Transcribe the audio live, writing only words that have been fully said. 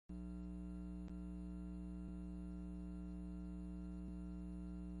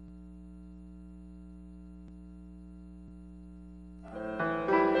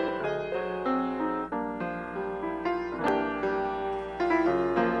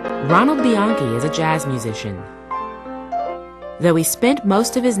Ronald Bianchi is a jazz musician. Though he spent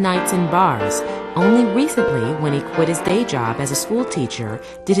most of his nights in bars, only recently, when he quit his day job as a school teacher,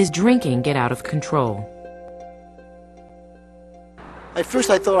 did his drinking get out of control. At first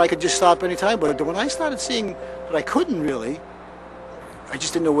I thought I could just stop any time, but when I started seeing that I couldn't really, I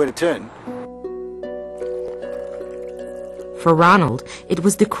just didn't know where to turn. For Ronald, it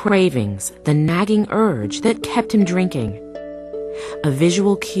was the cravings, the nagging urge that kept him drinking. A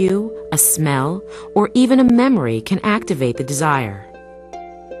visual cue, a smell, or even a memory can activate the desire.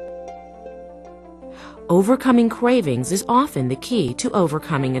 Overcoming cravings is often the key to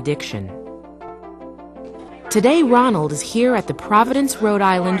overcoming addiction. Today, Ronald is here at the Providence, Rhode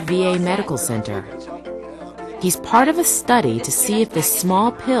Island VA Medical Center. He's part of a study to see if this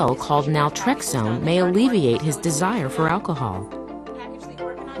small pill called naltrexone may alleviate his desire for alcohol.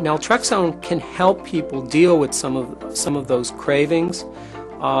 Naltrexone can help people deal with some of those cravings.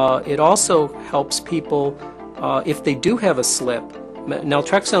 It also helps people if they do have a slip.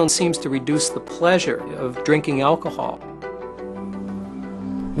 Naltrexone seems to reduce the pleasure of drinking alcohol.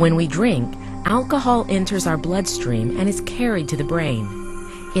 When we drink, alcohol enters our bloodstream and is carried to the brain.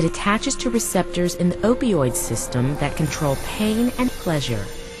 It attaches to receptors in the opioid system that control pain and pleasure.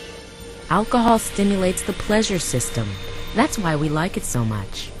 Alcohol stimulates the pleasure system. That's why we like it so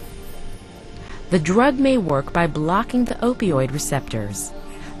much. The drug may work by blocking the opioid receptors.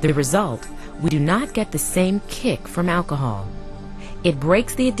 The result, we do not get the same kick from alcohol. It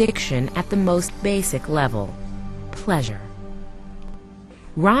breaks the addiction at the most basic level, pleasure.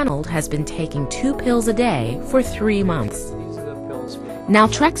 Ronald has been taking 2 pills a day for 3 months.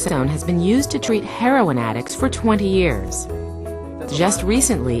 Naltrexone has been used to treat heroin addicts for 20 years. Just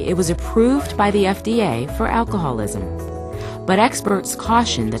recently, it was approved by the FDA for alcoholism. But experts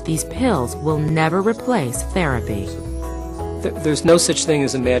caution that these pills will never replace therapy. There's no such thing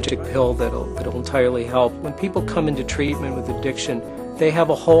as a magic pill that'll entirely help. When people come into treatment with addiction, they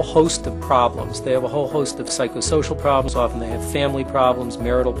have a whole host of problems. They have a whole host of psychosocial problems. Often they have family problems,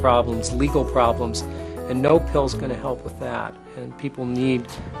 marital problems, legal problems, and no pill's going to help with that. And people need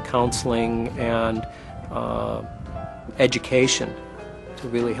counseling and education to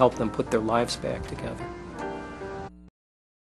really help them put their lives back together.